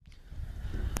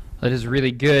It is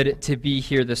really good to be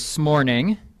here this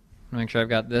morning. I'll make sure I've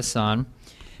got this on.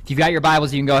 If you've got your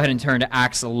Bibles, you can go ahead and turn to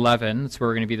Acts 11. That's where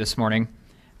we're going to be this morning.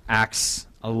 Acts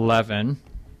 11.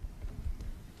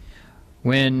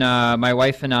 When my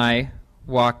wife and I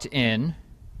walked in,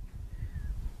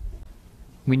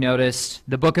 we noticed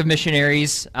the book of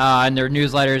missionaries and their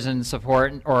newsletters and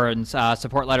support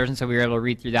letters, and so we were able to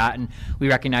read through that, and we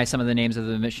recognized some of the names of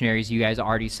the missionaries you guys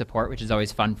already support, which is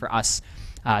always fun for us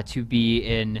to be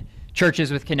in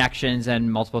churches with connections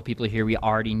and multiple people here we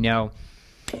already know.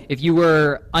 If you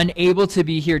were unable to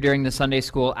be here during the Sunday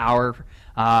school hour,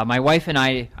 my wife and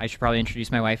I should probably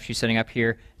introduce my wife. She's sitting up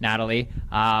here, Natalie.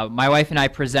 My wife and I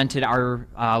presented our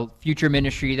future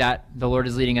ministry that the Lord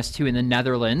is leading us to in the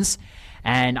Netherlands.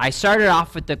 And I started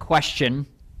off with the question,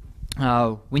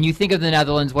 when you think of the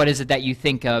Netherlands, what is it that you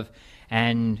think of?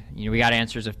 And we got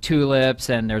answers of tulips,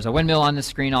 and there's a windmill on the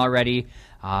screen already.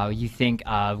 You think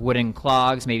of wooden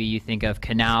clogs, maybe you think of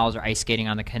canals or ice skating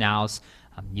on the canals.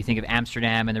 You think of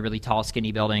Amsterdam and the really tall,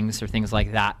 skinny buildings or things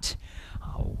like that.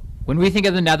 When we think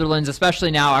of the Netherlands,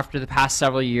 especially now after the past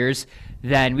several years,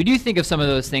 then we do think of some of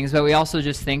those things, but we also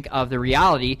just think of the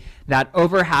reality that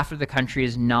over half of the country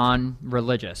is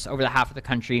non-religious. Over the half of the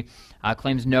country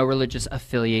claims no religious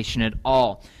affiliation at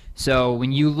all. So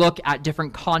when you look at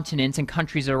different continents and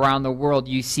countries around the world,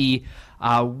 you see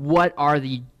what are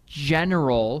the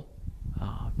general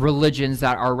religions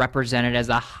that are represented as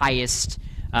the highest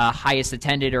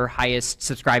attended or highest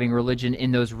subscribing religion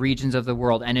in those regions of the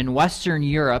world. And in Western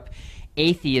Europe,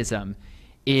 atheism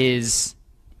is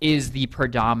the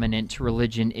predominant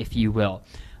religion, if you will.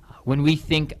 When we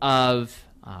think of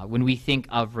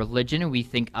religion, and we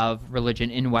think of religion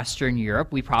in Western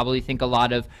Europe, we probably think a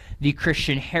lot of the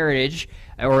Christian heritage,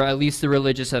 or at least the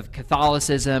religious of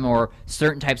Catholicism or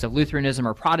certain types of Lutheranism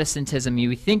or Protestantism.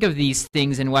 We think of these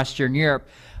things in Western Europe,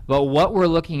 but what we're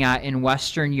looking at in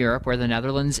Western Europe, where the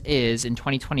Netherlands is in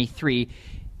 2023,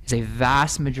 is a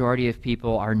vast majority of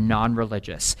people are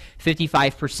non-religious.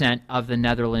 55% of the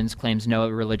Netherlands claims no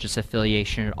religious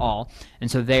affiliation at all,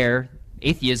 and so there,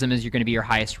 atheism is going to be your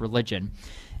highest religion.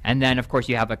 And then, of course,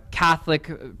 you have a Catholic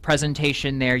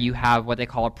presentation there. You have what they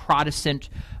call a Protestant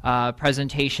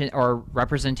presentation or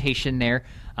representation there.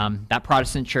 That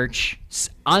Protestant church,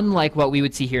 unlike what we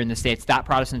would see here in the States, that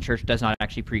Protestant church does not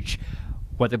actually preach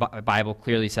what the Bible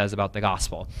clearly says about the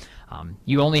gospel.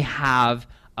 You only have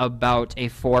about a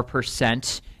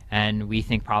 4%, and we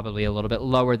think probably a little bit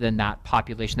lower than that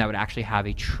population that would actually have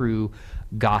a true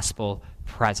gospel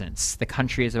presence. The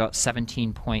country is about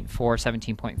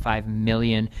 17.5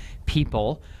 million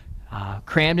people,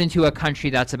 crammed into a country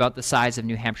that's about the size of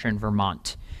New Hampshire and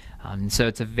Vermont. So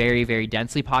it's a very, very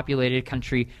densely populated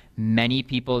country. Many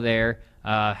people there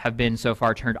have been so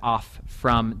far turned off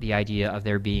from the idea of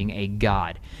there being a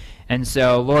God. And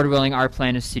so, Lord willing, our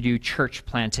plan is to do church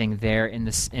planting there in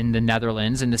the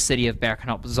Netherlands, in the city of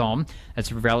Bergen-op-Zoom.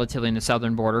 That's relatively in the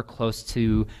southern border, close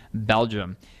to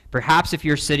Belgium. Perhaps if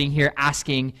you're sitting here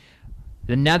asking,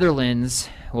 the Netherlands,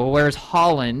 well, where's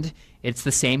Holland? It's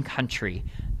the same country.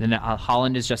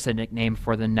 Holland is just a nickname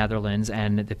for the Netherlands,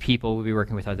 and the people we'll be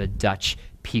working with are the Dutch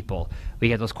people. We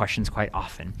get those questions quite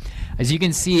often. As you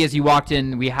can see, as you walked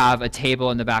in, we have a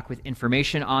table in the back with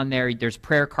information on there. There's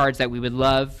prayer cards that we would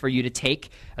love for you to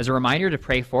take as a reminder to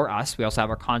pray for us. We also have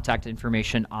our contact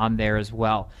information on there as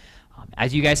well.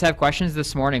 As you guys have questions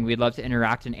this morning, we'd love to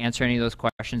interact and answer any of those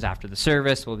questions after the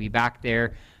service. We'll be back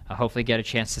there, hopefully get a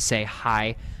chance to say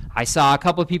hi. I saw a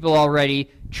couple of people already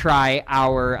try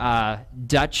our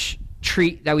Dutch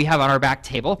treat that we have on our back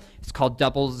table. It's called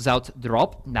double zout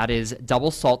drop. That is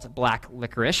double salt black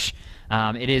licorice.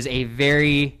 It is a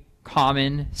very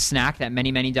common snack that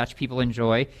many, many Dutch people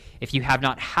enjoy. If you have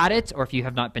not had it, or if you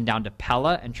have not been down to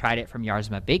Pella and tried it from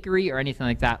Jarsma Bakery or anything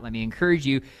like that, let me encourage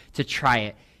you to try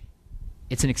it.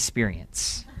 It's an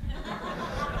experience.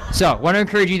 So I want to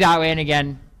encourage you that way, and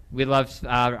again, we'd love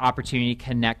opportunity to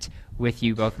connect with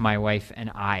you, both my wife and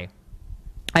I.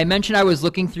 I mentioned I was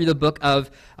looking through the book of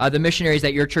the missionaries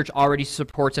that your church already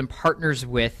supports and partners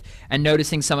with, and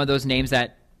noticing some of those names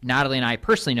that Natalie and I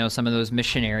personally know, some of those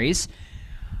missionaries.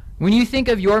 When you think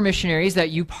of your missionaries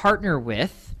that you partner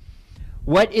with,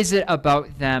 what is it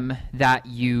about them that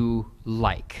you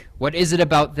like? What is it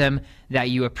about them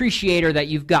that you appreciate or that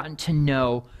you've gotten to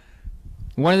know?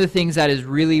 One of the things that is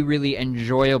really, really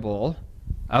enjoyable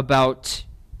about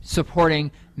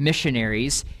supporting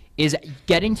missionaries is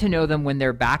getting to know them when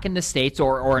they're back in the States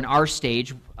or in our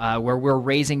stage where we're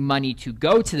raising money to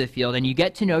go to the field, and you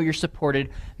get to know your supported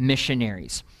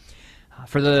missionaries.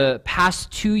 For the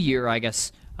past 2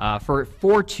 years,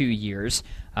 for 2 years,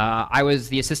 I was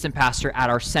the assistant pastor at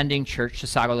our sending church,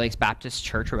 Sago Lakes Baptist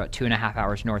Church. We're about 2.5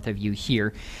 hours north of you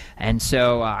here. And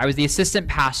so I was the assistant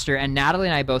pastor, and Natalie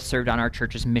and I both served on our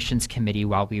church's missions committee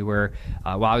while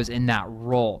I was in that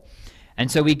role. And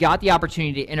so we got the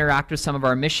opportunity to interact with some of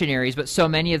our missionaries, but so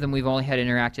many of them we've only had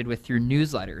interacted with through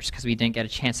newsletters because we didn't get a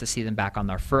chance to see them back on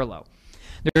their furlough.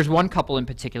 There's one couple in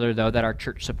particular, though, that our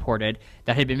church supported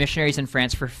that had been missionaries in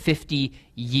France for 50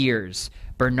 years,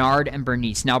 Bernard and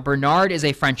Bernice. Now, Bernard is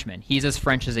a Frenchman. He's as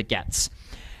French as it gets.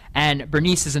 And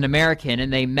Bernice is an American,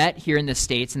 and they met here in the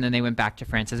States, and then they went back to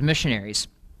France as missionaries.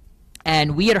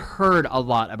 And we had heard a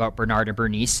lot about Bernard and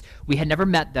Bernice. We had never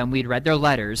met them. We'd read their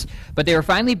letters. But they were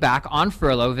finally back on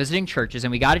furlough visiting churches, and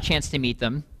we got a chance to meet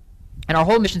them. And our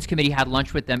whole missions committee had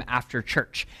lunch with them after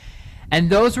church. And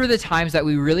those were the times that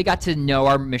we really got to know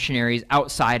our missionaries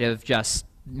outside of just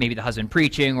maybe the husband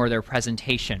preaching or their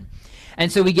presentation.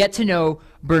 And so we get to know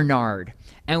Bernard,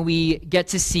 and we get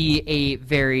to see a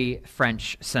very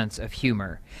French sense of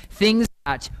humor. Things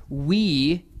that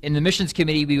we, in the missions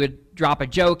committee, we would drop a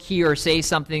joke here or say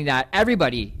something that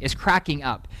everybody is cracking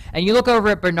up. And you look over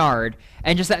at Bernard,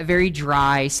 and just that very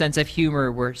dry sense of humor,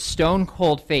 we're stone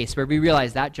cold face, where we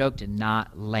realize that joke did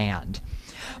not land.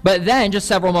 But then, just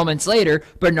several moments later,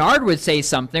 Bernard would say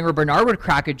something, or Bernard would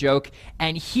crack a joke,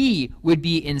 and he would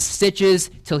be in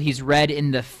stitches till he's red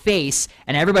in the face,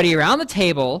 and everybody around the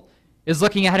table is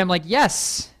looking at him like,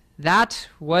 yes, that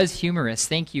was humorous.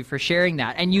 Thank you for sharing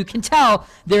that. And you can tell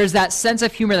there's that sense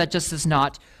of humor that just does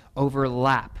not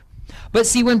overlap. But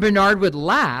see, when Bernard would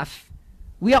laugh,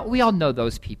 we all know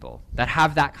those people that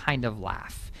have that kind of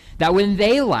laugh, that when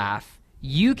they laugh,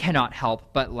 you cannot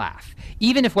help but laugh.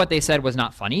 Even if what they said was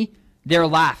not funny, their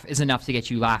laugh is enough to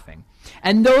get you laughing.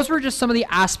 And those were just some of the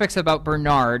aspects about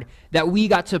Bernard that we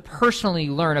got to personally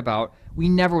learn about. We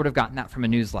never would have gotten that from a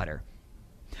newsletter.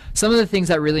 Some of the things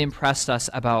that really impressed us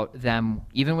about them,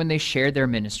 even when they shared their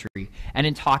ministry, and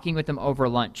in talking with them over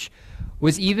lunch,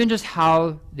 was even just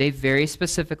how they very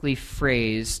specifically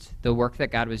phrased the work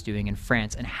that God was doing in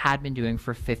France and had been doing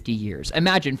for 50 years.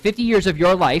 Imagine 50 years of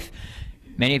your life.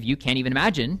 Many of you can't even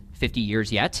imagine 50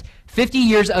 years yet. 50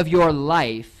 years of your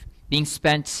life being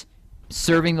spent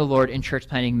serving the Lord in church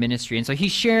planting ministry. And so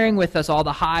he's sharing with us all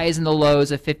the highs and the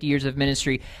lows of 50 years of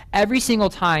ministry, every single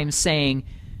time saying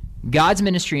God's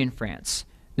ministry in France,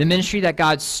 the ministry that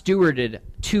God stewarded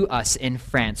to us in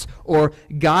France, or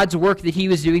God's work that he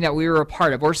was doing that we were a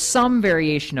part of, or some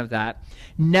variation of that,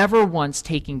 never once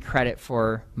taking credit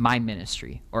for my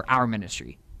ministry or our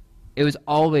ministry. It was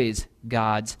always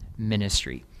God's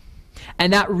ministry.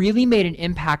 And that really made an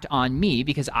impact on me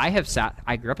because I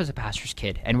grew up as a pastor's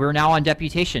kid, and we're now on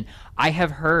deputation. I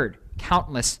have heard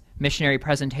countless missionary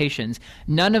presentations.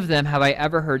 None of them have I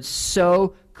ever heard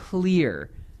so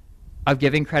clear of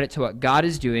giving credit to what God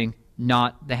is doing,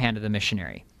 not the hand of the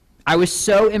missionary. I was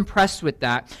so impressed with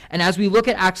that. And as we look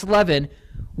at Acts 11,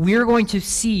 we're going to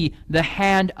see the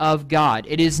hand of God.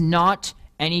 It is not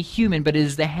any human, but it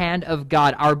is the hand of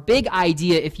God. Our big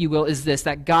idea, if you will, is this,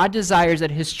 that God desires that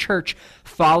his church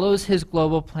follows his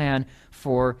global plan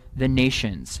for the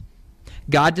nations.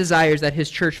 God desires that his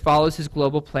church follows his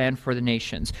global plan for the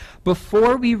nations.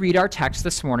 Before we read our text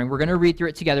this morning, we're going to read through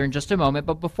it together in just a moment,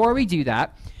 but before we do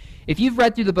that, if you've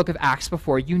read through the book of Acts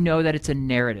before, you know that it's a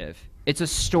narrative. It's a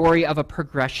story of a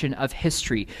progression of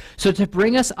history. So to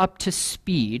bring us up to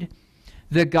speed,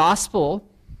 the gospel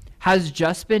has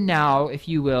just been now, if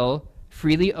you will,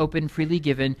 freely open, freely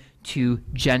given to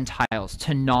Gentiles,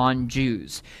 to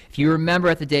non-Jews. If you remember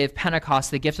at the day of Pentecost,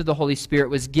 the gift of the Holy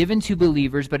Spirit was given to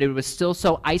believers, but it was still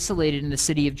so isolated in the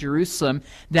city of Jerusalem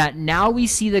that now we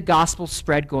see the gospel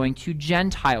spread going to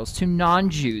Gentiles, to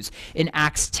non-Jews. In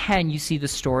Acts 10, you see the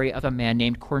story of a man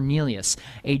named Cornelius,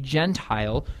 a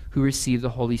Gentile who received the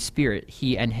Holy Spirit.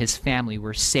 He and his family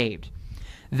were saved.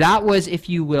 That was, if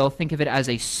you will, think of it as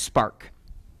a spark.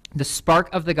 The spark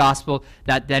of the gospel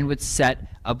that then would set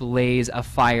ablaze a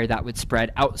fire that would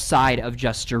spread outside of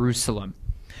just Jerusalem.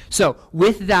 So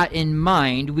with that in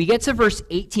mind, we get to verse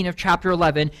 18 of chapter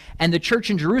 11, and the church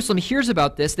in Jerusalem hears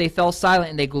about this. They fell silent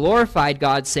and they glorified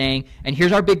God, saying, and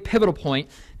here's our big pivotal point,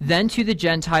 then to the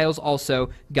Gentiles also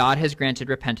God has granted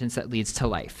repentance that leads to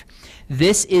life.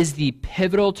 This is the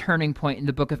pivotal turning point in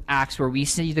the book of Acts where we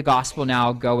see the gospel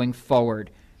now going forward,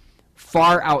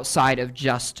 far outside of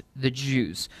just the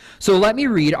Jews. So let me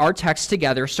read our text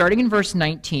together, starting in verse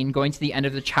 19, going to the end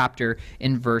of the chapter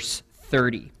in verse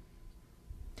 30.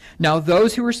 Now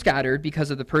those who were scattered because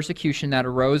of the persecution that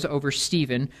arose over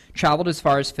Stephen traveled as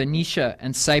far as Phoenicia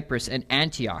and Cyprus and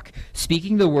Antioch,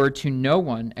 speaking the word to no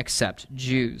one except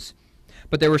Jews.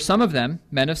 But there were some of them,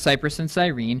 men of Cyprus and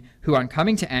Cyrene, who on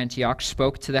coming to Antioch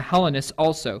spoke to the Hellenists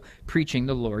also, preaching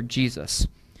the Lord Jesus.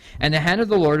 And the hand of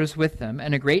the Lord was with them,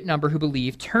 and a great number who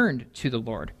believed turned to the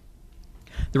Lord.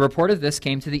 The report of this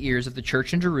came to the ears of the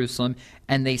church in Jerusalem,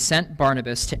 and they sent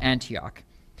Barnabas to Antioch.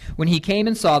 When he came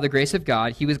and saw the grace of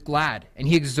God, he was glad, and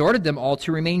he exhorted them all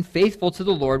to remain faithful to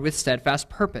the Lord with steadfast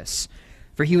purpose.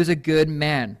 For he was a good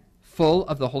man, full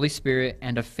of the Holy Spirit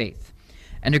and of faith.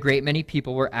 And a great many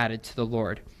people were added to the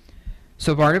Lord.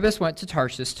 So Barnabas went to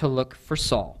Tarsus to look for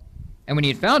Saul. And when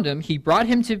he had found him, he brought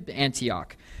him to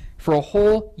Antioch. For a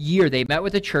whole year they met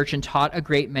with the church and taught a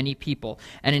great many people.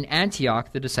 And in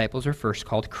Antioch the disciples were first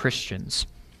called Christians.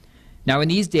 Now in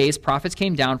these days prophets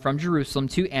came down from Jerusalem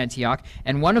to Antioch,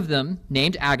 and one of them,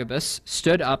 named Agabus,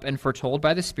 stood up and foretold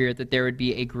by the Spirit that there would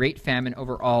be a great famine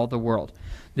over all the world.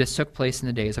 This took place in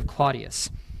the days of Claudius.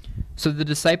 So the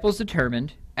disciples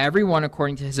determined, every one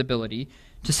according to his ability,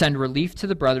 to send relief to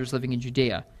the brothers living in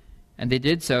Judea. And they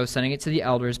did so, sending it to the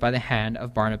elders by the hand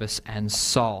of Barnabas and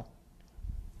Saul.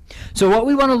 So what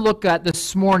we want to look at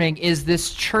this morning is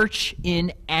this church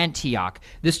in Antioch.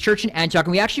 This church in Antioch.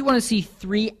 And we actually want to see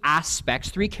three aspects,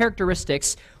 three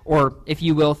characteristics, or if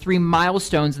you will, three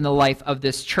milestones in the life of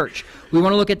this church. We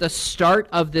want to look at the start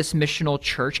of this missional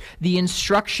church, the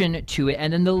instruction to it,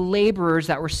 and then the laborers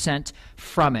that were sent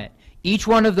from it. Each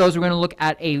one of those, we're going to look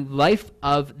at a life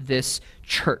of this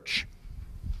church.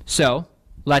 So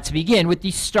let's begin with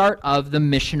the start of the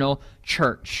missional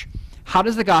church. How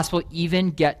does the gospel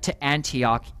even get to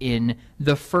Antioch in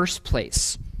the first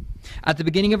place? At the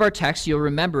beginning of our text, you'll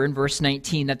remember in verse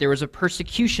 19 that there was a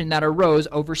persecution that arose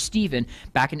over Stephen.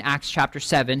 Back in Acts chapter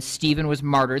 7, Stephen was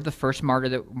martyred, the first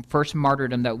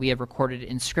martyrdom that we have recorded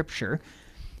in Scripture.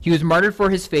 He was martyred for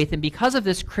his faith, and because of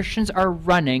this, Christians are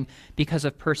running because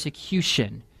of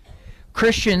persecution.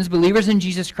 Christians, believers in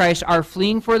Jesus Christ, are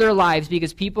fleeing for their lives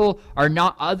because people are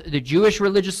not, the Jewish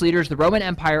religious leaders, the Roman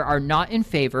Empire, are not in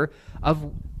favor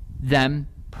of them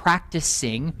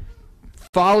practicing,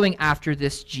 following after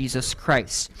this Jesus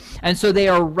Christ. And so they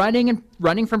are running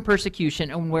from persecution.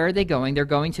 And where are they going? They're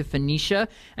going to Phoenicia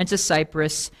and to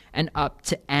Cyprus and up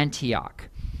to Antioch.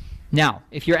 Now,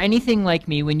 if you're anything like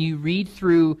me, when you read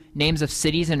through names of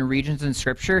cities and regions in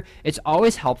Scripture, it's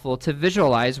always helpful to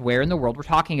visualize where in the world we're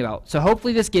talking about. So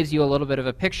hopefully this gives you a little bit of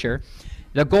a picture.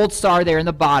 The gold star there in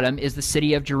the bottom is the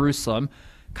city of Jerusalem,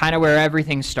 kind of where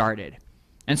everything started.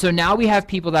 And so now we have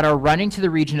people that are running to the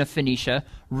region of Phoenicia,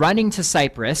 running to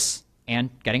Cyprus, and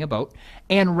getting a boat,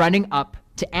 and running up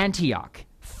to Antioch,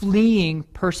 fleeing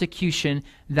persecution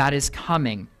that is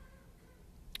coming.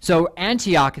 So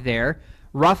Antioch there,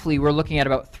 roughly, we're looking at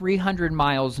about 300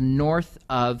 miles north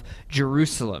of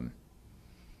Jerusalem.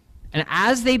 And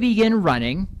as they begin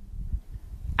running,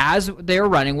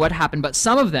 what happened? But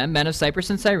some of them, men of Cyprus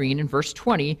and Cyrene, in verse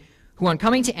 20, who on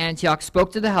coming to Antioch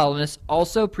spoke to the Hellenists,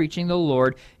 also preaching the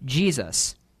Lord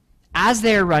Jesus. As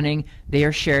they are running, they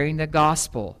are sharing the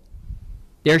gospel.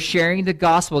 They're sharing the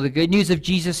gospel, the good news of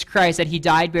Jesus Christ, that he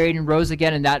died, buried, and rose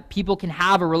again, and that people can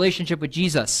have a relationship with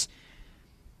Jesus.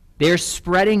 They're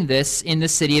spreading this in the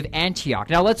city of Antioch.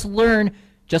 Now let's learn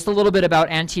just a little bit about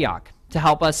Antioch to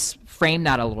help us frame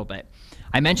that a little bit.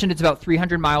 I mentioned it's about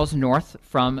 300 miles north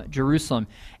from Jerusalem.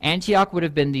 Antioch would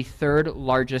have been the third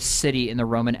largest city in the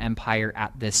Roman Empire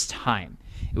at this time.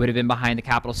 It would have been behind the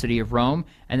capital city of Rome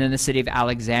and then the city of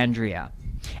Alexandria.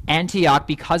 Antioch,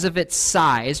 because of its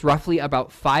size, roughly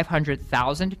about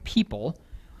 500,000 people,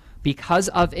 because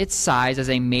of its size as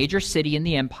a major city in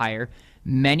the empire,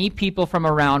 many people from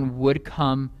around would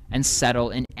come and settle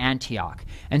in Antioch.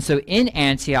 And so in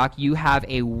Antioch, you have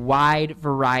a wide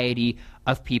variety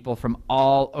of people from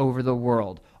all over the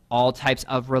world, all types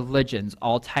of religions,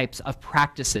 all types of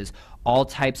practices, all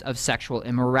types of sexual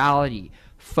immorality,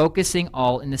 focusing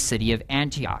all in the city of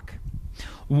Antioch.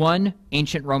 One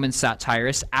ancient Roman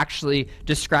satirist actually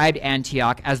described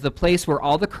Antioch as the place where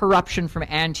all the corruption from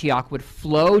Antioch would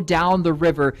flow down the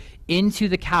river into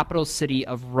the capital city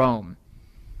of Rome.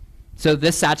 So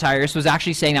this satirist was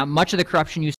actually saying that much of the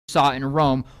corruption you saw in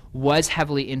Rome was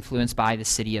heavily influenced by the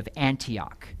city of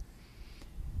Antioch.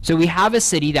 So we have a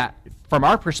city that, from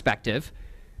our perspective,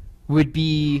 would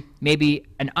be maybe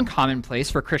an uncommon place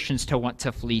for Christians to want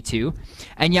to flee to.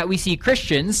 And yet we see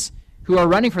Christians who are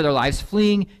running for their lives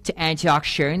fleeing to Antioch,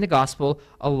 sharing the gospel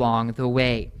along the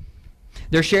way.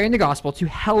 They're sharing the gospel to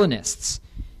Hellenists.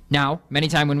 Now, many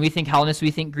times when we think Hellenists,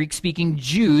 we think Greek-speaking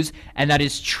Jews, and that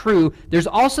is true. There's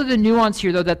also the nuance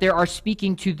here, though, that they are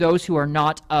speaking to those who are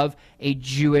not of a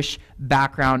Jewish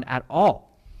background at all.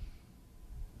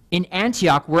 In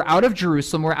Antioch, we're out of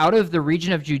Jerusalem, we're out of the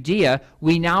region of Judea.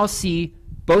 We now see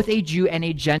both a Jew and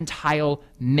a Gentile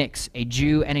mix, a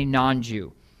Jew and a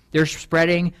non-Jew. They're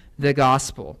spreading the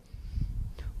gospel.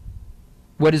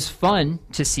 What is fun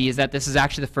to see is that this is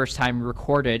actually the first time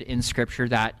recorded in Scripture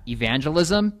that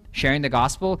evangelism, sharing the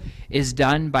gospel, is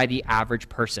done by the average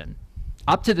person.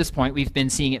 Up to this point, we've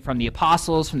been seeing it from the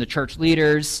apostles, from the church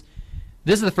leaders.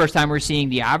 This is the first time we're seeing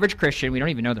the average Christian, we don't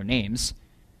even know their names,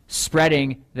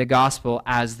 spreading the gospel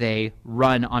as they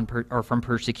run from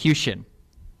persecution.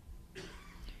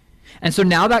 And so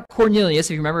now that Cornelius,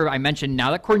 if you remember I mentioned,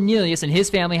 now that Cornelius and his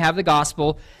family have the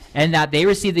gospel and that they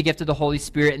receive the gift of the Holy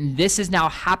Spirit, and this is now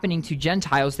happening to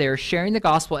Gentiles, they are sharing the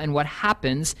gospel, and what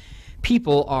happens?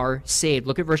 People are saved.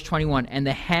 Look at verse 21. And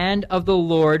the hand of the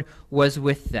Lord was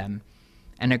with them,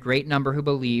 and a great number who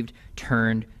believed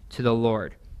turned to the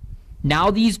Lord.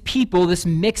 Now these people, this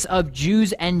mix of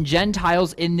Jews and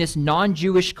Gentiles in this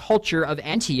non-Jewish culture of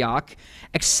Antioch,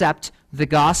 accept the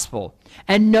gospel.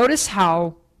 And notice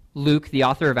how Luke, the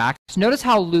author of Acts, notice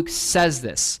how Luke says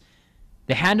this.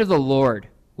 The hand of the Lord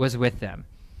was with them.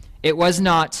 It was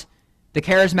not the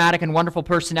charismatic and wonderful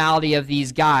personality of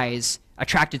these guys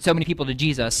attracted so many people to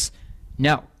Jesus.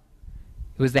 No.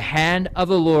 It was the hand of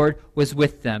the Lord was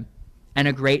with them, and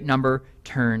a great number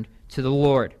turned to the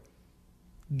Lord.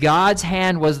 God's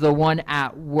hand was the one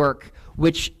at work,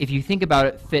 which, if you think about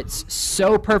it, fits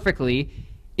so perfectly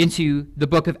into the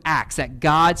book of Acts, that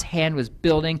God's hand was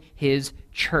building his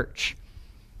church.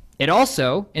 It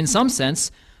also, in some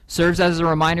sense, serves as a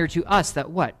reminder to us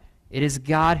that what? It is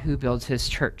God who builds his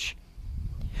church.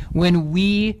 When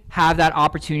we have that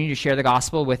opportunity to share the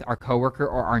gospel with our coworker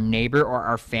or our neighbor or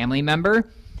our family member,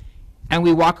 and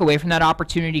we walk away from that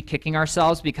opportunity kicking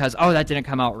ourselves because, oh, that didn't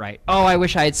come out right. Oh, I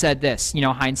wish I had said this. You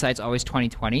know, hindsight's always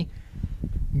 20/20.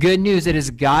 Good news, it is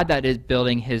God that is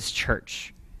building his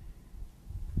church.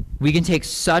 We can take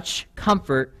such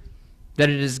comfort that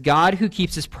it is God who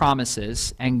keeps his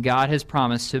promises, and God has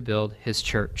promised to build his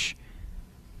church.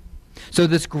 So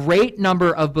this great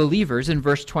number of believers in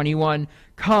verse 21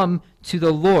 come to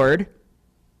the Lord.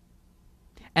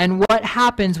 And what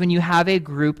happens when you have a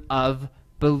group of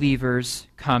believers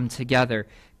come together?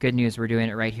 Good news, we're doing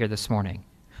it right here this morning.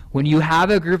 When you have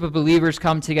a group of believers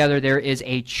come together, there is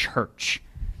a church.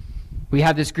 We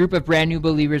have this group of brand new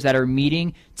believers that are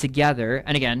meeting together.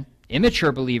 And again,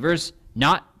 immature believers,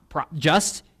 not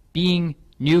just being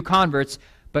new converts,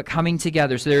 but coming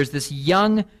together. So there's this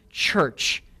young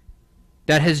church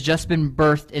that has just been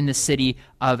birthed in the city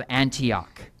of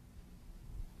Antioch.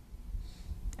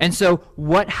 And so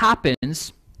what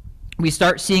happens, we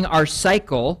start seeing our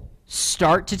cycle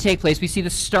start to take place. We see the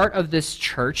start of this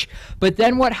church, but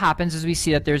then what happens is we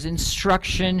see that there's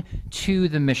instruction to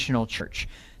the missional church.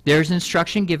 There's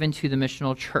instruction given to the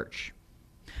missional church.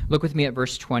 Look with me at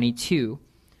verse 22.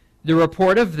 The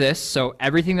report of this, so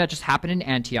everything that just happened in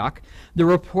Antioch, the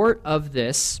report of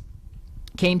this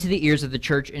came to the ears of the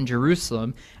church in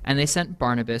Jerusalem, and they sent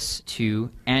Barnabas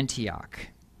to Antioch.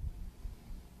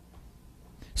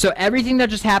 So everything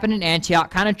that just happened in Antioch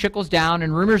kind of trickles down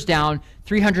and rumors down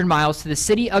 300 miles to the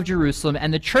city of Jerusalem,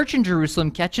 and the church in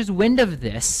Jerusalem catches wind of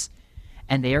this,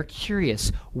 and they are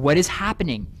curious. What is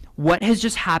happening? What has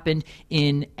just happened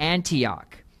in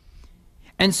Antioch?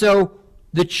 And so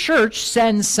the church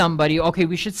sends somebody, okay,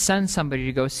 we should send somebody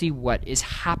to go see what is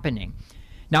happening.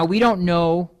 Now, we don't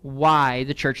know why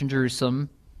the church in Jerusalem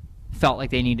felt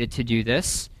like they needed to do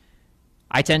this.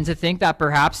 I tend to think that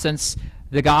perhaps since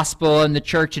the gospel and the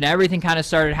church and everything kind of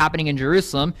started happening in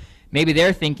Jerusalem, maybe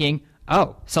they're thinking,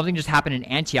 oh, something just happened in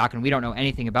Antioch and we don't know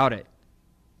anything about it.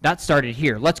 That started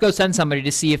here. Let's go send somebody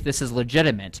to see if this is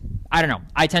legitimate. I don't know.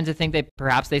 I tend to think that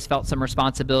perhaps they felt some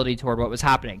responsibility toward what was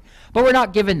happening. But we're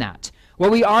not given that.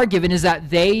 What we are given is that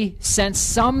they sense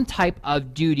some type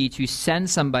of duty to send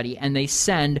somebody, and they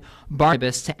send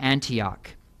Barnabas to Antioch.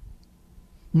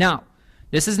 Now,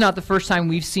 this is not the first time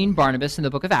we've seen Barnabas in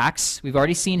the book of Acts. We've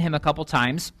already seen him a couple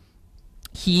times.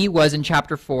 He was in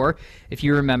chapter 4, if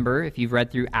you remember, if you've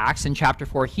read through Acts, in chapter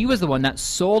 4, he was the one that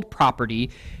sold property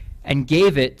and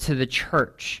gave it to the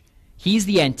church. He's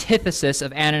the antithesis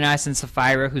of Ananias and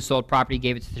Sapphira, who sold property,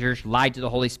 gave it to the church, lied to the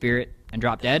Holy Spirit, and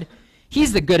dropped dead.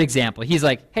 He's the good example. He's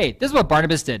like, hey, this is what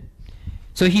Barnabas did.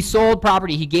 So he sold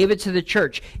property. He gave it to the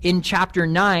church. In chapter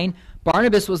 9,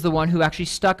 Barnabas was the one who actually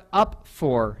stuck up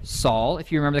for Saul. If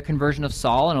you remember the conversion of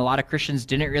Saul, and a lot of Christians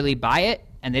didn't really buy it,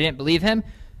 and they didn't believe him,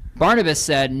 Barnabas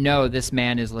said, no, this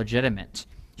man is legitimate.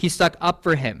 He stuck up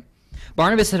for him.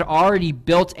 Barnabas had already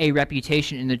built a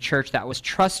reputation in the church that was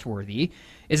trustworthy.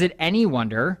 Is it any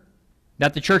wonder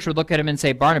that the church would look at him and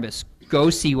say, Barnabas, go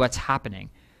see what's happening.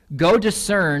 Go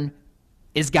discern,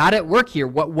 is God at work here?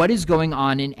 What is going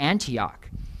on in Antioch?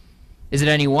 Is it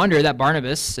any wonder that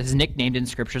Barnabas is nicknamed in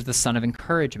scriptures the son of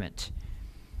encouragement?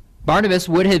 Barnabas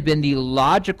would have been the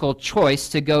logical choice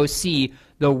to go see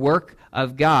the work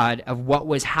of God of what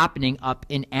was happening up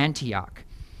in Antioch.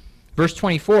 Verse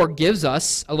 24 gives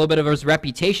us a little bit of his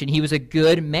reputation. He was a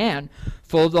good man,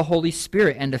 full of the Holy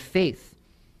Spirit and of faith.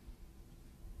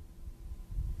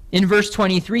 In verse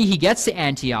 23, he gets to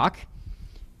Antioch,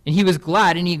 and he was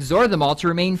glad, and he exhorted them all to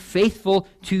remain faithful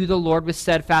to the Lord with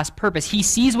steadfast purpose. He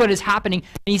sees what is happening,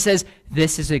 and he says,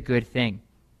 this is a good thing.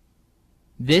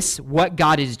 What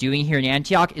God is doing here in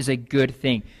Antioch is a good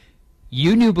thing.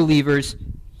 You new believers,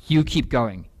 you keep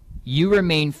going. You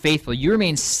remain faithful. You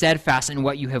remain steadfast in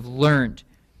what you have learned.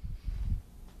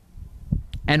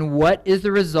 And what is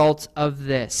the result of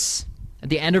this? At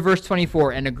the end of verse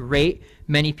 24, and a great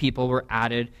many people were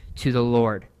added to the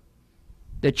Lord.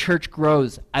 The church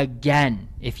grows again,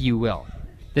 if you will.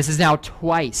 This is now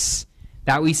twice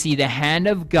that we see the hand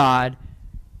of God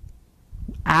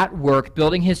at work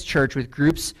building his church with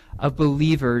groups of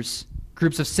believers,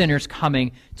 groups of sinners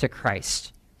coming to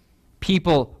Christ.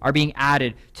 People are being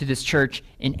added to this church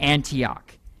in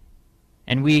Antioch.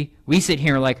 And we sit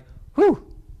here like, whew,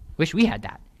 wish we had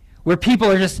that. Where people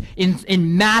are just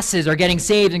in masses are getting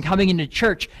saved and coming into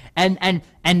church. And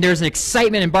there's an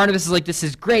excitement, and Barnabas is like, this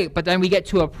is great. But then we get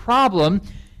to a problem.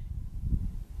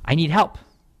 I need help.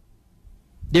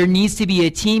 There needs to be a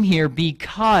team here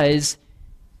because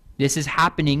this is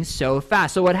happening so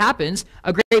fast. So what happens?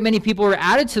 A great many people were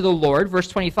added to the Lord, verse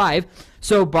 25.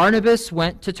 So Barnabas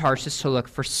went to Tarsus to look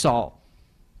for Saul.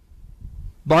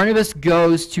 Barnabas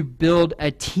goes to build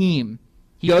a team.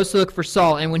 He goes to look for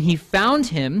Saul, and when he found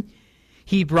him,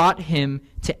 he brought him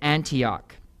to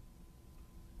Antioch.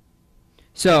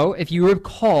 So, if you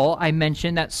recall, I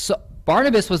mentioned that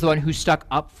Barnabas was the one who stuck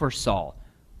up for Saul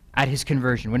at his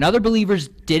conversion. When other believers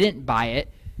didn't buy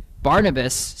it,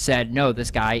 Barnabas said, no, this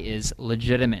guy is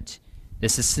legitimate.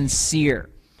 This is sincere.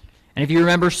 And if you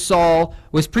remember, Saul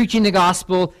was preaching the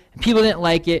gospel, and people didn't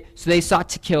like it, so they sought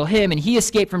to kill him, and he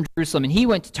escaped from Jerusalem, and he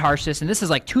went to Tarsus, and this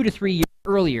is like 2 to 3 years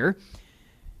earlier.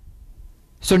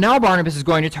 So now Barnabas is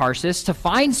going to Tarsus to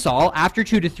find Saul after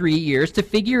 2 to 3 years to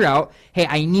figure out, hey,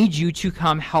 I need you to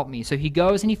come help me. So he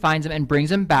goes and he finds him and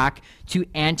brings him back to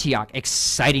Antioch.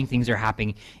 Exciting things are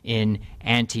happening in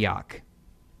Antioch.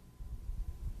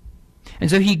 And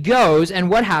so he goes, and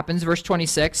what happens? Verse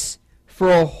 26,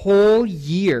 for a whole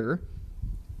year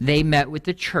they met with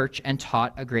the church and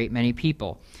taught a great many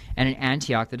people. And in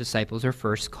Antioch the disciples are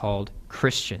first called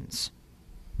Christians.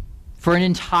 For an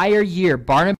entire year,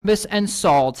 Barnabas and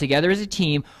Saul, together as a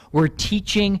team, were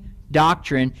teaching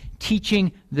doctrine,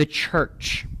 teaching the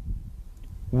church.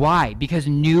 Why? Because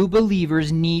new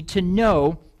believers need to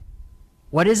know,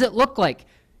 what does it look like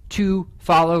to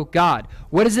follow God?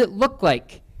 What does it look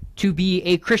like to be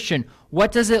a Christian?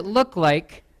 What does it look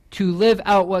like to live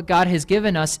out what God has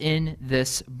given us in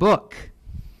this book?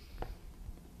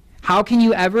 How can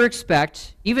you ever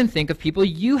expect, even think of people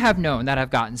you have known that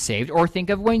have gotten saved, or think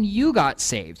of when you got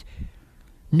saved?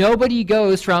 Nobody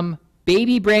goes from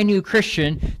baby brand new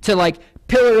Christian to like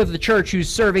pillar of the church who's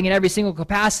serving in every single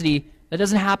capacity. That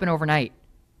doesn't happen overnight.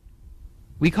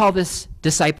 We call this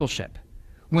discipleship.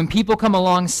 When people come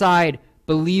alongside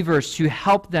believers to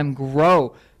help them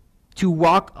grow, to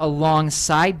walk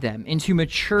alongside them into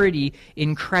maturity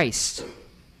in Christ.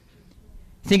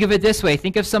 Think of it this way.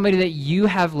 Think of somebody that you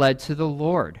have led to the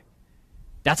Lord.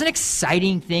 That's an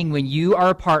exciting thing when you are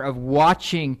a part of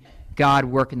watching God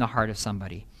work in the heart of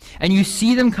somebody. And you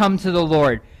see them come to the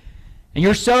Lord. And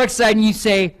you're so excited and you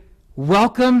say,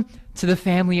 welcome to the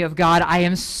family of God. I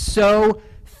am so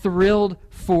thrilled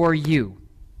for you.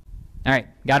 All right,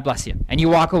 God bless you. And you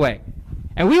walk away.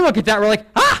 And we look at that, we're like,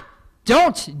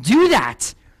 don't do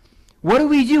that. What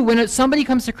do? When somebody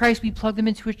comes to Christ, we plug them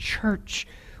into a church.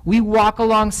 We walk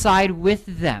alongside with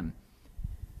them.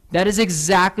 That is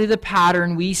exactly the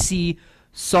pattern we see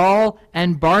Saul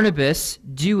and Barnabas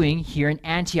doing here in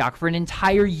Antioch. For an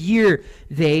entire year,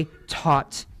 they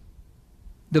taught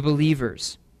the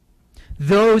believers.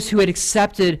 Those who had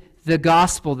accepted the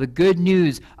gospel, the good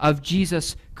news of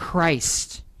Jesus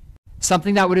Christ.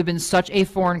 Something that would have been such a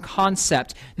foreign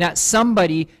concept, that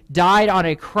somebody died on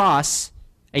a cross,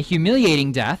 a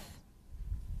humiliating death,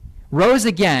 rose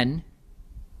again,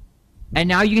 and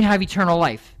now you can have eternal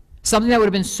life. Something that would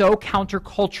have been so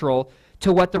countercultural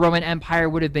to what the Roman Empire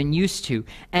would have been used to,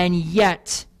 and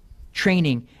yet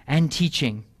training and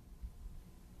teaching.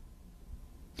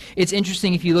 It's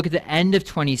interesting if you look at the end of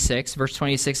 26, verse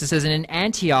 26, it says, and in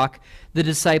Antioch the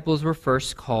disciples were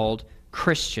first called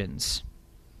Christians.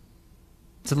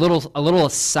 It's a little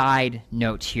aside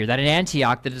note here, that in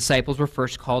Antioch the disciples were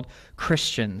first called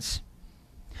Christians.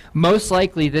 Most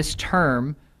likely, this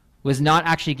term was not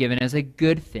actually given as a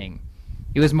good thing.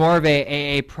 It was more of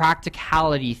a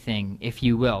practicality thing, if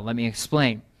you will. Let me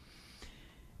explain.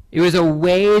 It was a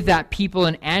way that people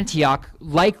in Antioch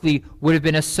likely would have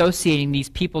been associating these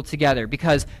people together,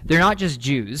 because they're not just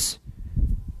Jews.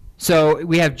 So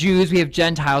we have Jews, we have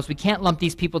Gentiles. We can't lump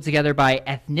these people together by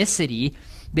ethnicity.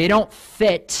 They don't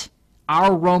fit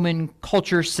our Roman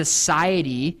culture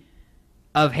society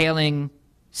of hailing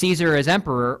Caesar as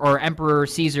emperor or Emperor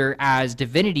Caesar as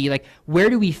divinity. Like, where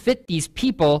do we fit these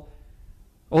people?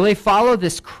 Well, they follow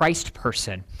this Christ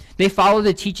person. They follow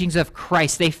the teachings of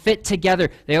Christ. They fit together.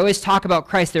 They always talk about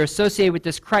Christ. They're associated with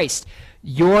this Christ.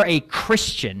 You're a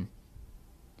Christian.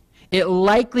 It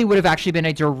likely would have actually been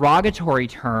a derogatory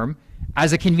term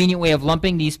as a convenient way of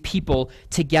lumping these people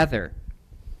together.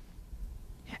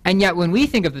 And yet, when we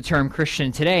think of the term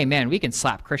Christian today, man, we can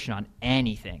slap Christian on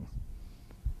anything.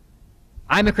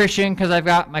 I'm a Christian because I've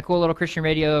got my cool little Christian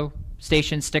radio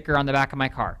station sticker on the back of my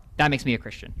car. That makes me a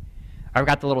Christian. I've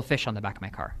got the little fish on the back of my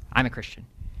car. I'm a Christian.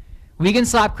 We can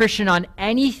slap Christian on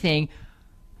anything,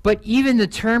 but even the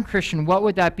term Christian, what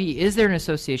would that be? Is there an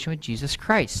association with Jesus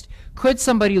Christ? Could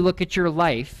somebody look at your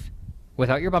life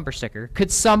without your bumper sticker?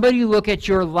 Could somebody look at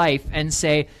your life and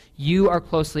say, you are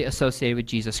closely associated with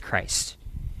Jesus Christ?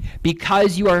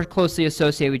 Because you are closely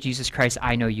associated with Jesus Christ,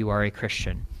 I know you are a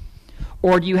Christian.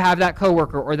 Or do you have that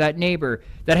coworker or that neighbor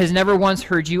that has never once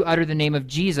heard you utter the name of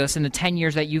Jesus in the 10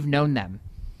 years that you've known them?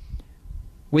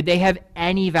 Would they have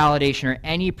any validation or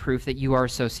any proof that you are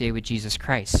associated with Jesus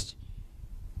Christ?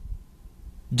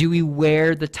 Do we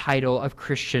wear the title of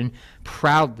Christian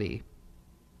proudly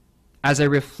as a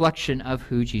reflection of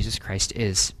who Jesus Christ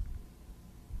is?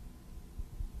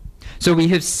 So we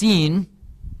have seen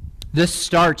the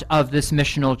start of this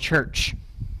missional church.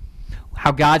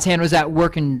 How God's hand was at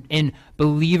work in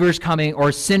believers coming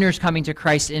or sinners coming to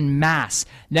Christ in mass.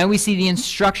 Then we see the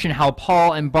instruction, how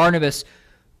Paul and Barnabas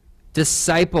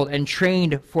discipled and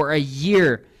trained for a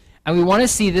year. And we want to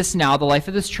see this now, the life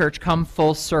of this church, come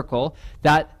full circle,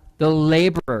 that the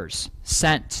laborers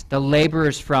sent, the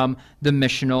laborers from the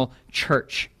missional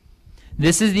church.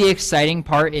 This is the exciting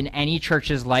part in any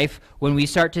church's life when we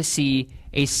start to see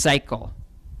a cycle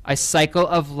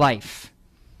of life.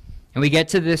 And we get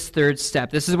to this third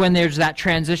step. This is when there's that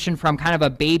transition from kind of a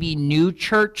baby new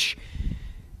church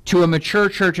to a mature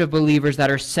church of believers that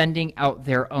are sending out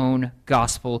their own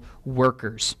gospel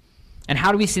workers. And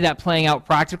how do we see that playing out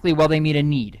practically? Well, they meet a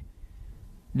need.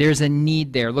 There's a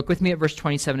need there. Look with me at verse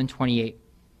 27 and 28.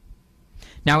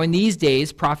 Now in these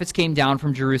days, prophets came down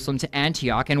from Jerusalem to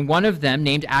Antioch, and one of them,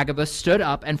 named Agabus, stood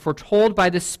up and foretold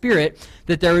by the Spirit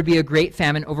that there would be a great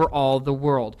famine over all the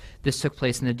world. This took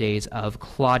place in the days of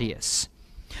Claudius.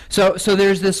 So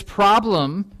there's this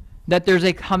problem that there's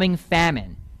a coming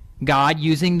famine. God,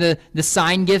 using the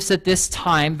sign gifts at this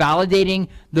time, validating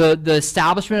the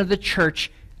establishment of the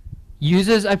church,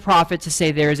 uses a prophet to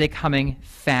say there is a coming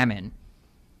famine.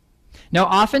 Now,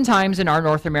 oftentimes in our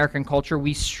North American culture,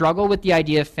 we struggle with the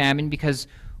idea of famine because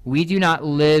we do not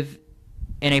live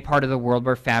in a part of the world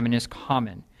where famine is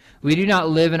common. We do not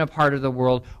live in a part of the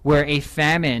world where a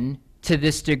famine to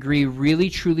this degree really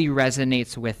truly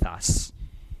resonates with us.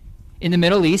 In the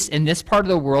Middle East, in this part of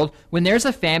the world, when there's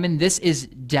a famine, this is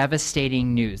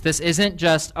devastating news. This isn't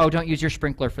just, oh, don't use your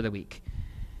sprinkler for the week.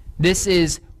 This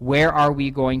is, where are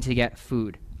we going to get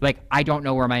food? Like, I don't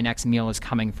know where my next meal is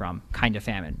coming from, kind of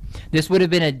famine. This would have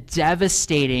been a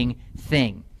devastating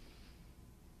thing.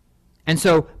 And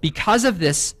so, because of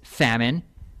this famine,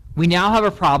 we now have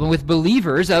a problem with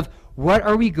believers of what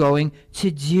are we going to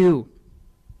do?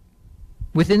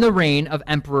 Within the reign of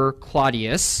Emperor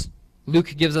Claudius,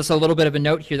 Luke gives us a little bit of a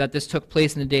note here that this took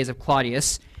place in the days of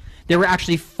Claudius. There were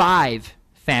actually 5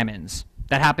 famines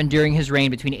that happened during his reign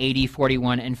between AD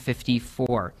 41 and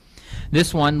 54.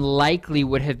 This one likely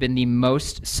would have been the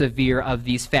most severe of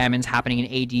these famines, happening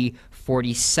in AD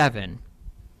 47.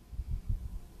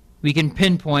 We can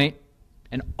pinpoint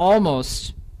an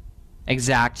almost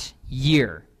exact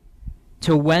year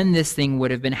to when this thing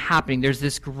would have been happening. There's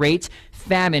this great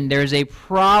famine. There's a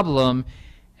problem,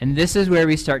 and this is where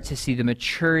we start to see the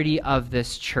maturity of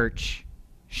this church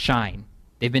shine.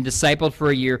 They've been discipled for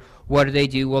a year. What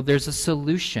do? Well, there's a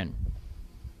solution.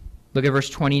 Look at verse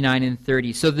 29 and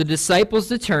 30. So the disciples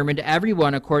determined,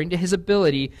 everyone according to his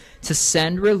ability, to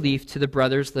send relief to the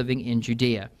brothers living in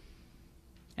Judea.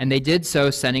 And they did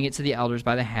so, sending it to the elders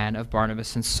by the hand of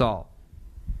Barnabas and Saul.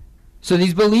 So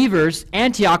these believers,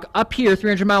 Antioch, up here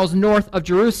 300 miles north of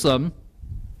Jerusalem,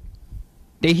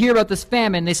 they hear about this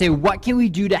famine. They say, what can we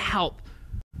do to help?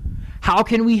 How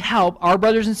can we help our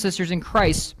brothers and sisters in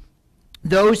Christ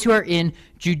Those who are in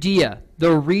Judea,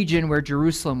 the region where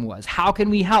Jerusalem was, how can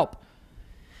we help?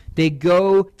 They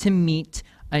go to meet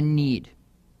a need,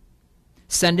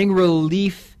 sending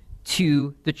relief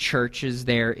to the churches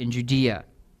there in Judea.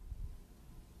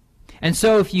 And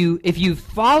so if you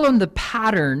follow the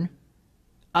pattern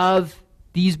of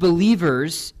these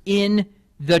believers in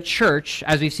the church,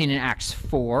 as we've seen in Acts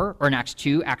 4, or in Acts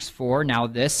 2, Acts 4, now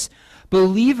this,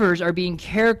 believers are being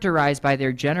characterized by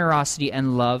their generosity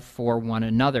and love for one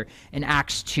another. In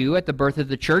Acts 2, at the birth of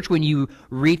the church, when you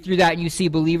read through that and you see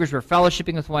believers were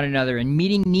fellowshipping with one another and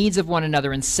meeting needs of one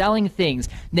another and selling things,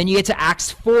 then you get to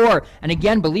Acts 4, and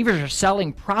again, believers are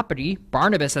selling property,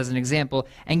 Barnabas as an example,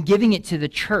 and giving it to the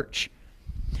church.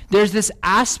 There's this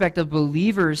aspect of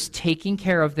believers taking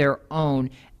care of their own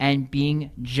and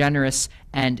being generous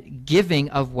and giving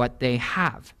of what they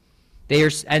have.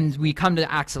 And we come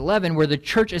to Acts 11, where the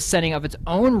church is setting up its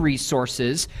own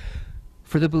resources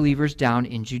for the believers down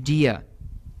in Judea.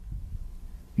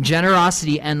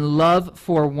 Generosity and love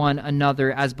for one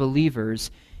another as believers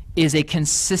is a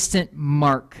consistent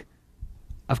mark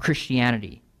of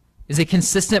Christianity, is a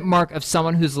consistent mark of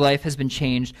someone whose life has been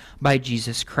changed by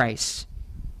Jesus Christ.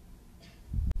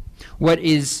 What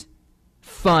is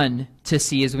fun to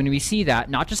see is when we see that,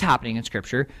 not just happening in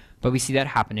Scripture, but we see that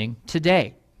happening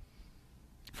today.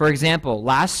 For example,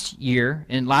 last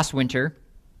winter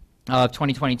of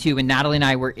 2022, when Natalie and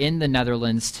I were in the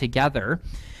Netherlands together,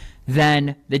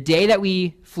 then the day that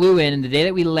we flew in and the day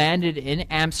that we landed in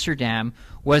Amsterdam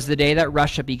was the day that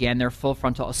Russia began their full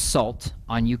frontal assault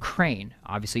on Ukraine,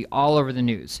 obviously all over the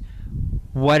news.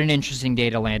 What an interesting day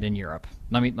to land in Europe.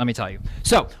 Let me tell you.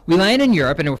 So we land in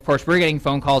Europe, and of course we're getting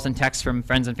phone calls and texts from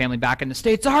friends and family back in the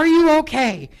States. Are you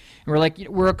okay? And we're like,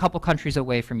 we're a couple countries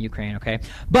away from Ukraine, okay?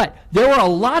 But there were a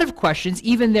lot of questions,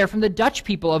 even there from the Dutch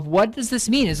people, of what does this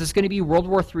mean? Is this going to be World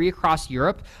War III across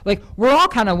Europe? Like, we're all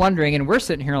kind of wondering, and we're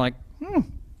sitting here like,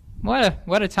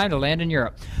 what a time to land in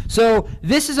Europe. So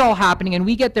this is all happening, and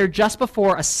we get there just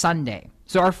before a Sunday.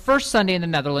 So our first Sunday in the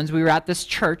Netherlands, we were at this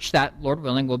church that, Lord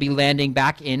willing, we'll be landing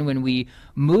back in when we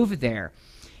move there.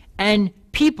 And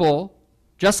people,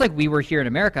 just like we were here in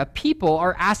America, people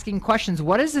are asking questions.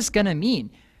 What is this going to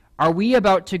mean? Are we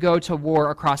about to go to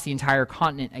war across the entire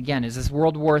continent again? Is this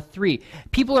World War III?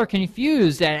 People are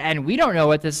confused, and we don't know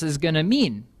what this is going to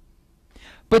mean.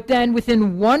 But then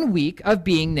within 1 week of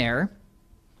being there,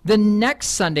 the next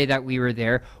Sunday that we were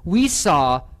there, we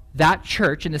saw that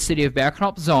church in the city of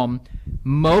Bergen-op-Zoom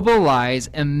mobilize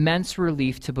immense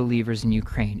relief to believers in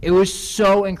Ukraine. It was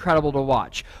so incredible to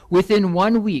watch. Within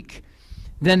 1 week,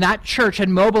 then that church had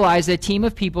mobilized a team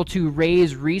of people to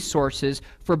raise resources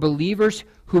for believers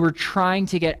who were trying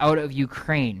to get out of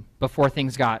Ukraine before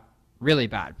things got really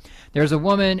bad. There's a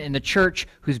woman in the church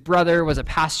whose brother was a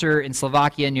pastor in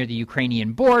Slovakia near the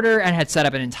Ukrainian border and had set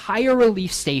up an entire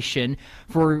relief station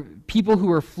for people who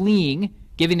were fleeing,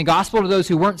 giving the gospel to those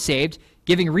who weren't saved,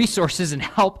 giving resources and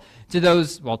help to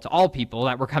those, well, to all people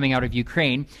that were coming out of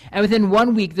Ukraine. And within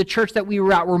 1 week, the church that we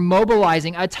were at were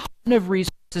mobilizing a ton of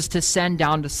resources to send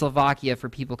down to Slovakia for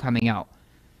people coming out.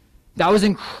 That was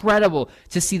incredible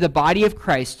to see the body of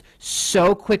Christ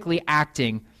so quickly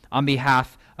acting on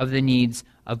behalf of the needs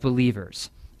of believers.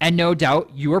 And no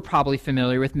doubt you are probably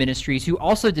familiar with ministries who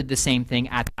also did the same thing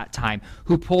at that time,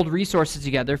 who pulled resources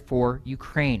together for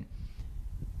Ukraine.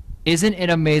 Isn't it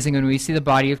amazing when we see the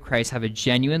body of Christ have a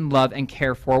genuine love and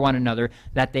care for one another,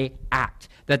 that they act,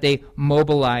 that they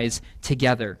mobilize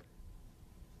together?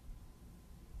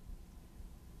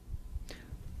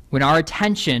 When our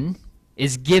attention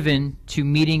is given to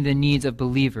meeting the needs of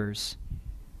believers,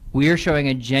 we are showing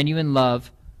a genuine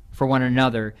love for one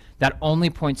another that only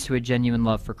points to a genuine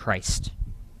love for Christ.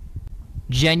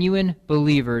 Genuine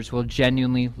believers will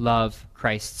genuinely love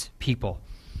Christ's people.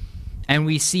 And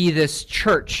we see this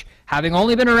church, having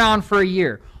only been around for a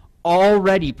year,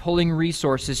 already pulling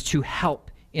resources to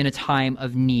help in a time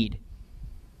of need.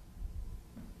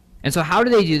 And so how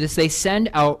do they do this? They send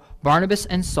out Barnabas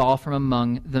and Saul from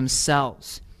among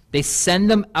themselves. They send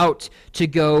them out to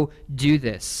go do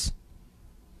this.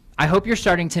 I hope you're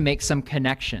starting to make some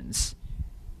connections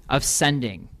of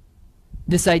sending.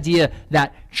 This idea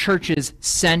that churches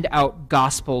send out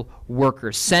gospel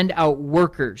workers, send out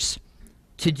workers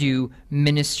to do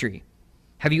ministry.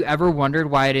 Have you ever wondered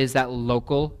why it is that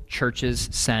local churches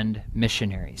send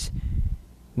missionaries?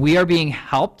 We are being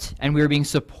helped and we are being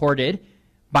supported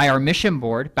by our mission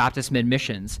board, Baptist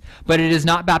Mid-Missions, but it is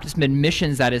not Baptist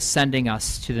Mid-Missions that is sending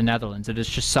us to the Netherlands. It is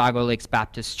Chisago Lakes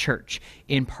Baptist Church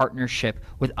in partnership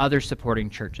with other supporting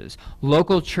churches.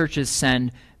 Local churches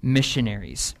send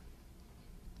missionaries.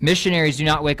 Missionaries do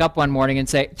not wake up one morning and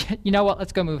say, you know what,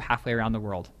 let's go move halfway around the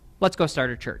world. let's go start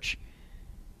a church.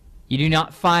 You do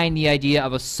not find the idea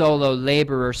of a solo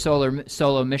laborer,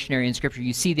 solo missionary in Scripture.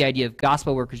 You see the idea of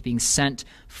gospel workers being sent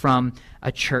from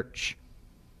a church.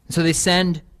 So they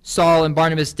send Saul and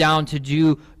Barnabas down to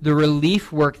do the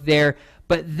relief work there,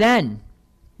 but then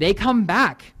they come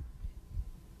back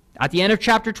at the end of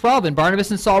chapter 12, and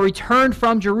Barnabas and Saul returned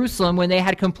from Jerusalem when they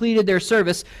had completed their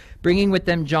service, bringing with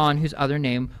them John, whose other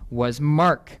name was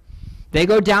Mark. They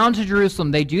go down to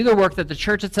Jerusalem. They do the work that the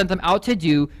church had sent them out to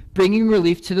do, bringing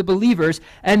relief to the believers,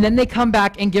 and then they come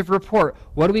back and give report.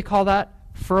 What do we call that?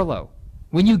 Furlough.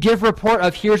 When you give report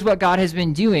of here's what God has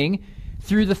been doing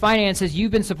through the finances,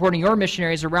 you've been supporting your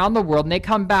missionaries around the world, and they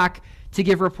come back to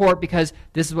give report because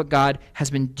this is what God has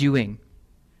been doing.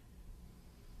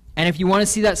 And if you want to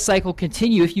see that cycle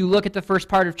continue, if you look at the first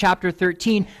part of chapter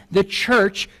 13, the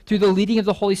church, through the leading of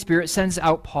the Holy Spirit, sends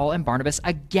out Paul and Barnabas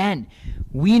again.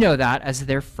 We know that as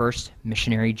their first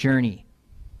missionary journey.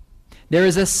 There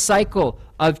is a cycle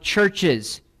of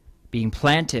churches being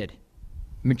planted,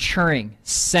 maturing,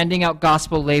 sending out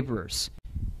gospel laborers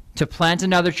to plant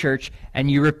another church,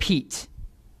 and you repeat.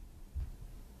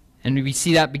 And we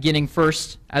see that beginning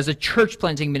first as a church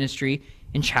planting ministry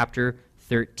in chapter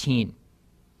 13.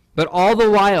 But all the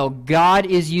while, God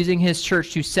is using his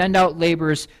church to send out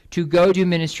laborers to go do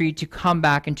ministry, to come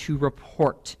back and to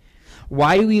report.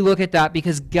 Why do we look at that?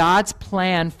 Because God's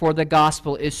plan for the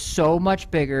gospel is so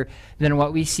much bigger than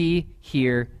what we see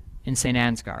here in St.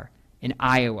 Ansgar, in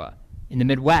Iowa, in the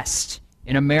Midwest,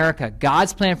 in America.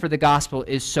 God's plan for the gospel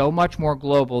is so much more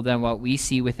global than what we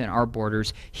see within our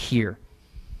borders here.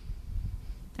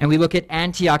 And we look at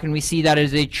Antioch and we see that it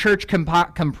is a church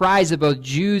comprised of both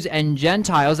Jews and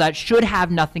Gentiles that should have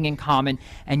nothing in common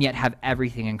and yet have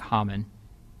everything in common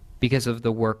because of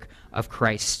the work of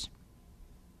Christ.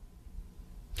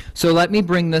 So let me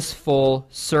bring this full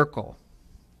circle.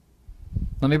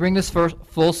 Let me bring this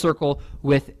full circle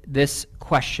with this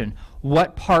question.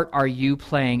 What part are you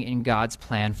playing in God's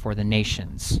plan for the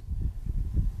nations?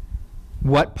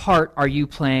 What part are you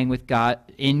playing with God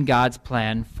in God's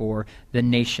plan for the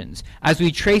nations? As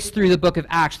we trace through the book of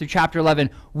Acts, through chapter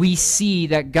 11, we see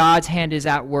that God's hand is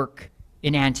at work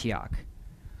in Antioch.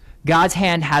 God's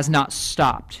hand has not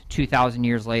stopped 2,000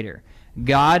 years later.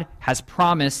 God has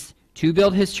promised to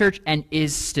build his church and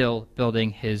is still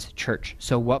building his church.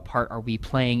 So what part are we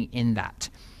playing in that?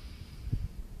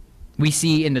 We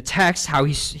see in the text how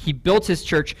he built his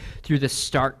church through the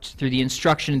start, through the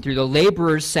instruction, through the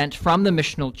laborers sent from the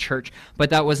missional church, but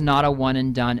that was not a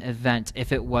one-and-done event.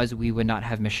 If it was, we would not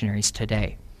have missionaries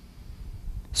today.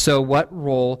 So what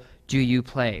role do you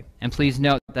play? And please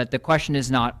note that the question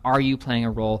is not, are you playing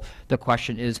a role? The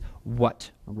question is, what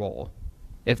role?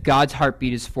 If God's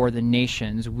heartbeat is for the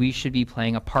nations, we should be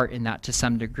playing a part in that to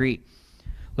some degree.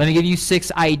 Let me give you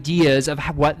 6 ideas of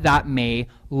what that may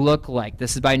look like.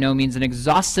 This is by no means an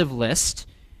exhaustive list,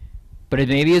 but it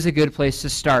maybe is a good place to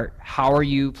start. How are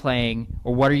you playing,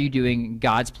 or what are you doing in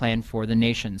God's plan for the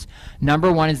nations?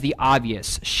 Number 1 is the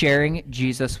obvious, sharing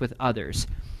Jesus with others.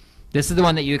 This is the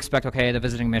one that you expect, okay, the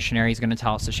visiting missionary is going to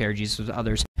tell us to share Jesus with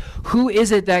others. Who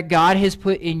is it that God has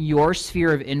put in your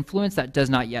sphere of influence that does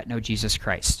not yet know Jesus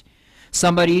Christ?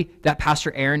 Somebody that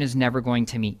Pastor Aaron is never going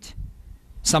to meet.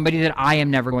 Somebody that I am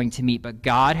never going to meet, but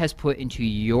God has put into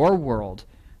your world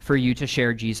for you to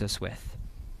share Jesus with.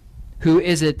 Who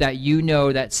is it that you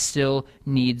know that still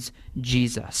needs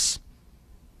Jesus?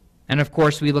 And of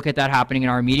course, we look at that happening in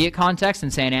our immediate context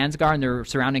in St. Ansgar and their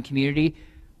surrounding community,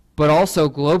 but also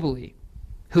globally.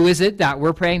 Who is it that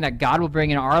we're praying that God will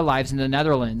bring in our lives in the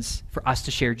Netherlands for us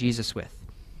to share Jesus with?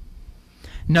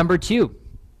 Number 2,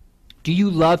 do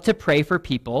you love to pray for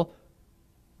people?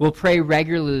 We'll pray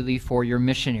regularly for your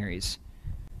missionaries.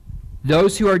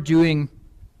 Those who are doing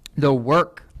the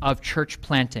work of church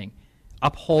planting,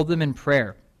 uphold them in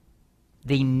prayer.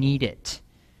 They need it.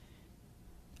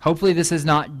 Hopefully this is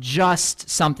not just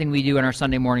something we do in our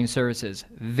Sunday morning services.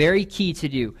 Very key to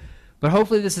do. But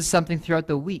hopefully this is something throughout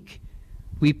the week.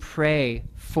 We pray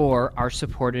for our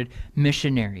supported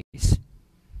missionaries.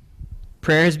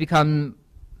 Prayer has become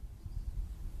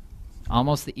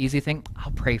almost the easy thing.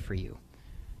 I'll pray for you.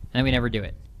 And then we never do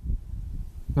it.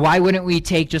 Why wouldn't we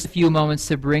take just a few moments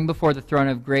to bring before the throne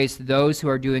of grace those who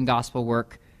are doing gospel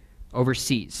work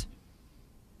overseas?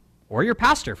 Or your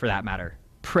pastor, for that matter.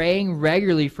 Praying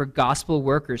regularly for gospel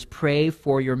workers. Pray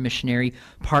for your missionary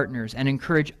partners and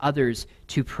encourage others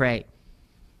to pray.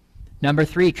 Number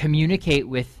 3, communicate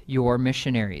with your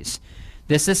missionaries.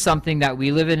 This is something that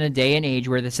we live in a day and age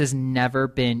where this has never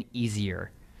been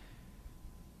easier.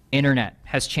 Internet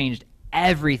has changed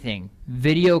everything.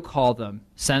 Video call them,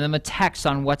 send them a text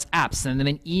on WhatsApp, send them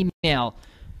an email,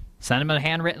 Send them a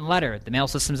handwritten letter. The mail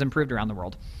system's improved around the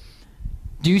world.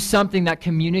 Do something that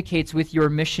communicates with your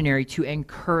missionary to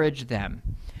encourage them.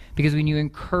 Because when you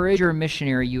encourage your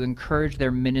missionary, you encourage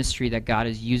their ministry that God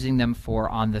is using them for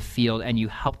on the field, and you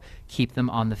help keep them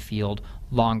on the field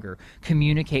longer.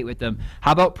 Communicate with them.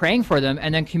 How about praying for them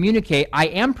and then communicate, I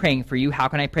am praying for you. How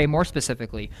can I pray more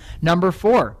specifically? Number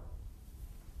 4,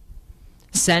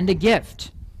 send a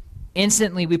gift.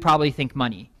 Instantly, we probably think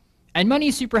money. And money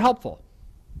is super helpful.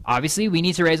 Obviously, we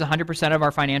need to raise 100% of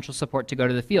our financial support to go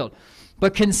to the field.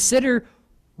 But consider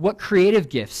what creative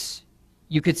gifts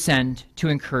you could send to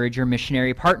encourage your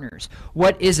missionary partners.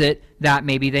 What is it that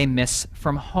maybe they miss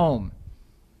from home?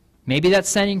 Maybe that's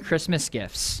sending Christmas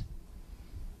gifts.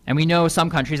 And we know some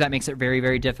countries that makes it very,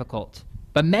 very difficult.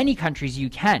 But many countries you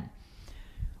can.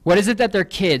 What is it that their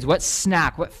kids, what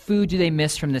snack, what food do they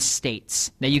miss from the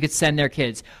States that you could send their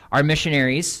kids? Our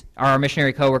missionaries, our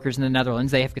missionary coworkers in the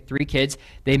Netherlands, they have 3 kids.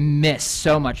 They miss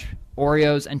so much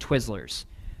Oreos and Twizzlers.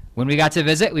 When we got to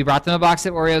visit, we brought them a box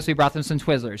of Oreos, we brought them some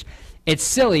Twizzlers. It's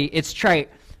silly, it's trite,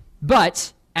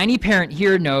 but any parent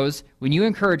here knows when you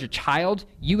encourage a child,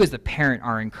 you as the parent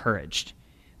are encouraged.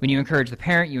 When you encourage the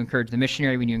parent, you encourage the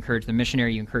missionary. When you encourage the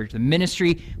missionary, you encourage the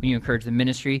ministry. When you encourage the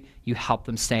ministry, you help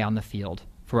them stay on the field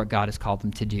for what God has called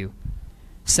them to do.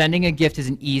 Sending a gift is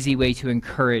an easy way to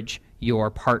encourage your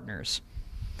partners.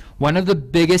 One of the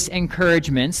biggest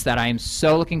encouragements that I am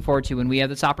so looking forward to when we have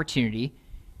this opportunity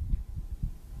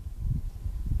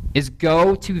is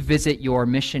go to visit your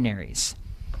missionaries.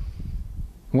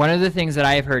 One of the things that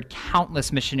I have heard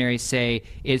countless missionaries say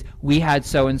is, we had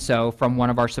so-and-so from one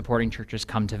of our supporting churches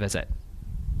come to visit.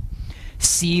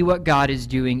 See what God is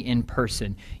doing in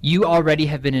person. You already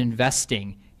have been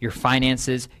investing your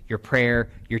finances, your prayer,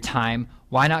 your time.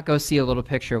 Why not go see a little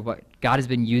picture of what God has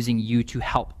been using you to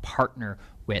help partner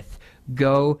with?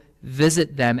 Go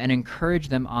visit them and encourage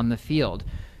them on the field.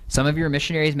 Some of your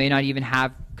missionaries may not even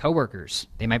have coworkers.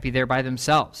 They might be there by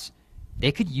themselves.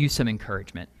 They could use some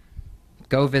encouragement.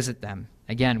 Go visit them.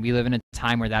 Again, we live in a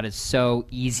time where that is so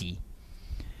easy.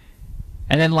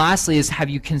 And then lastly is, have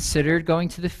you considered going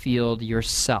to the field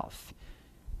yourself?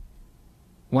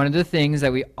 One of the things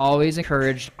that we always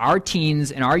encouraged our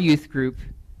teens and our youth group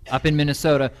up in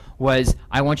Minnesota was,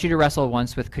 I want you to wrestle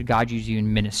once with, could God use you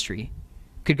in ministry?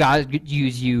 Could God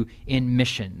use you in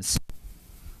missions?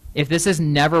 If this has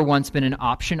never once been an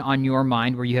option on your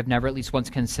mind, where you have never at least once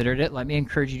considered it, let me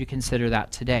encourage you to consider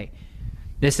that today.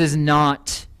 This is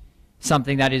not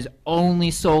something that is only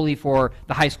solely for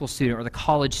the high school student or the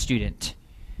college student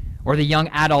or the young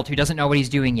adult who doesn't know what he's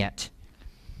doing yet.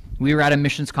 We were at a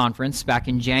missions conference back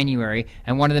in January,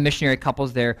 and one of the missionary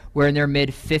couples there were in their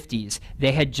mid-50s.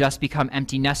 They had just become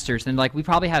empty nesters, and we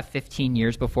probably have 15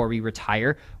 years before we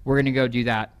retire. We're going to go do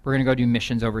that. We're going to go do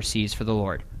missions overseas for the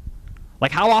Lord.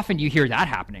 How often do you hear that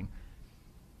happening?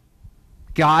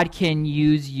 God can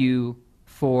use you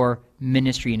for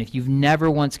ministry, and if you've never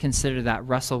once considered that,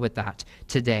 wrestle with that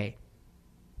today.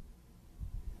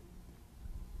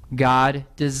 God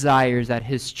desires that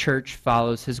his church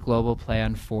follows his global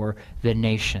plan for the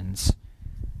nations.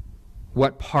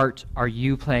 What part are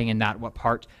you playing in that? What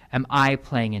part am I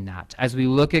playing in that? As we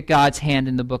look at God's hand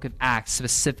in the book of Acts,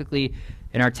 specifically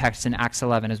in our text in Acts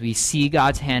 11, as we see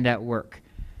God's hand at work,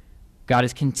 God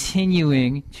is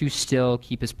continuing to still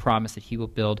keep his promise that he will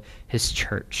build his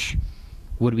church.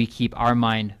 Would we keep our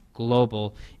mind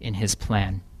global in his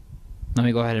plan? Let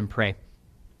me go ahead and pray.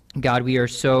 God, we are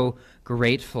so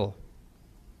grateful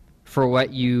for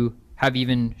what you have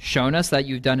even shown us that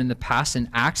you've done in the past in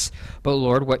Acts, but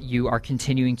Lord, what you are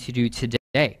continuing to do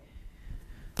today.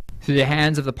 Through the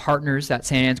hands of the partners that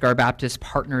St. Ansgar Baptist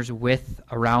partners with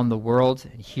around the world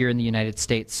and here in the United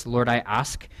States, Lord, I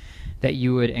ask that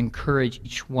you would encourage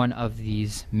each one of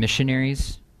these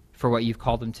missionaries for what you've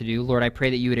called them to do. Lord, I pray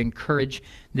that you would encourage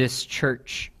this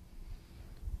church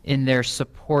in their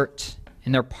support,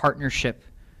 in their partnership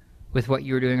with what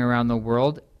you are doing around the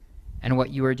world and what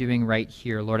you are doing right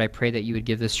here. Lord, I pray that you would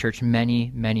give this church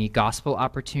many, many gospel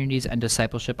opportunities and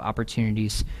discipleship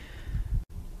opportunities.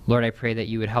 Lord, I pray that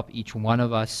you would help each one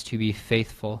of us to be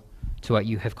faithful to what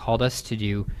you have called us to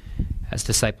do as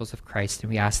disciples of Christ.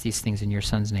 And we ask these things in your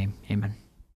Son's name. Amen.